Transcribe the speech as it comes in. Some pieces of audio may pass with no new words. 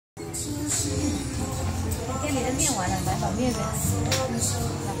的面完了，来把面给它。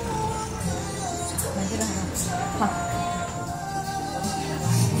买这个很好。好。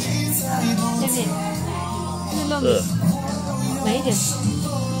这边这糯米，买一点。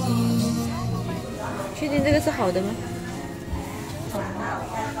确定这个是好的吗？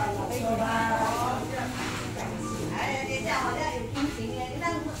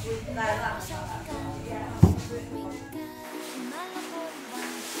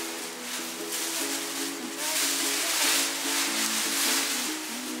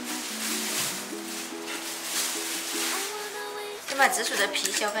先把紫薯的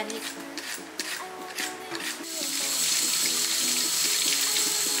皮削干净。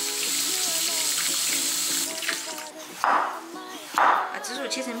把紫薯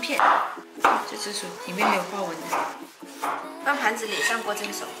切成片，这紫薯里面没有花纹的，放盘子里上锅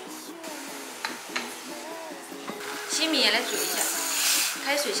蒸熟。西米也来煮一下，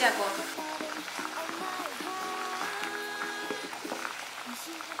开水下锅。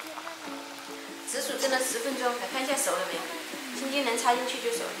紫薯蒸了10分钟，来看一下熟了没有。青筋能插进去就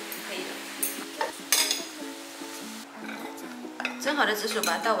熟了，可以了。蒸好的紫薯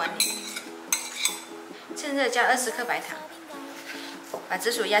把它倒碗里，趁热加20克白糖，把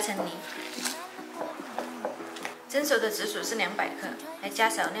紫薯压成泥。蒸熟的紫薯是200克，还加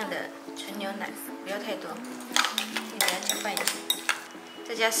少量的纯牛奶，不要太多。给它搅拌一下，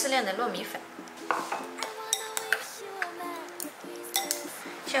再加适量的糯米粉，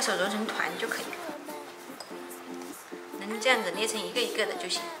下手揉成团就可以了。能这样子捏成一个一个的就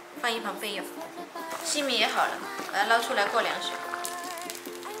行，放一旁备用。西米也好了，把它捞出来过凉水。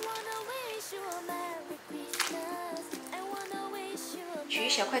取一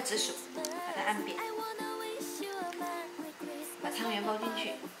小块紫薯，把它按扁，把汤圆包进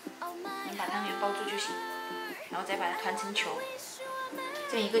去，能把汤圆包住就行。然后再把它团成球，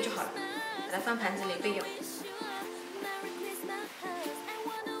这样一个就好了，把它放盘子里备用。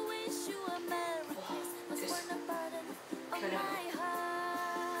哇，这是漂亮吗？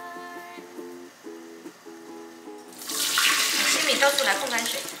把西米倒出来，控干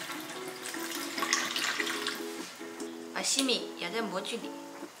水，把西米舀在模具里，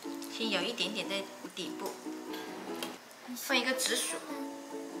先舀一点点在底部，放一个紫薯，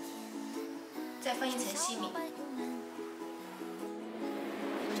再放一层西米。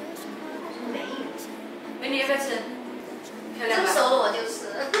美女要不要吃？漂亮吧？蒸熟了我就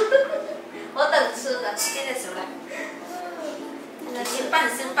吃，我等吃的。现在熟了，已经半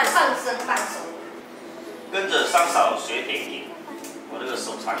生半熟。半生半熟。跟着三嫂学甜品，我这个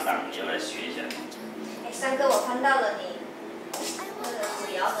手长档，你要来学一下。哎，三哥，我看到了你那个子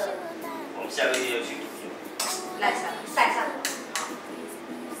瑶的。我们下个月要去来上，带上。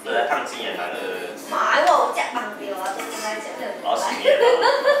都来烫金眼南的。買喎，我隻盲掉啊，都應該整兩老洗面了。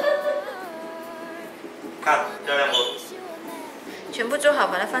看漂亮不？全部做好，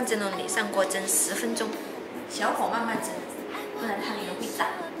把它放蒸笼里，上锅蒸10分钟，小火慢慢蒸，不然汤圆会炸。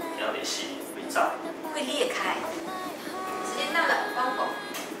要点细，会炸。会裂开。时间到了，关火，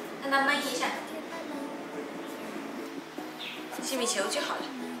让它焖一下。西米球就好了。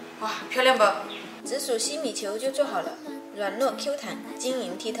哇，漂亮不？紫薯西米球就做好了，软糯 Q 弹，晶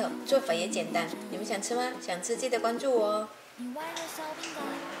莹剔透，做法也简单。你们想吃吗？想吃记得关注我哦。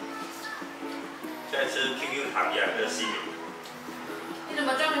现在吃 QQ 糖养的西米。你怎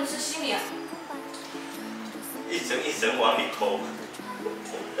么专门吃西米啊？一层一层往里抠。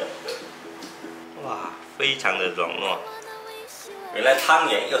哇，非常的软糯。原来汤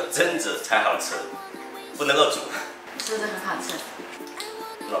圆要蒸着才好吃，不能够煮。是不是很好吃？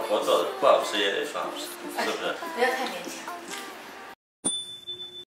老婆做的不好吃也得说好吃，是不是？不要太勉强。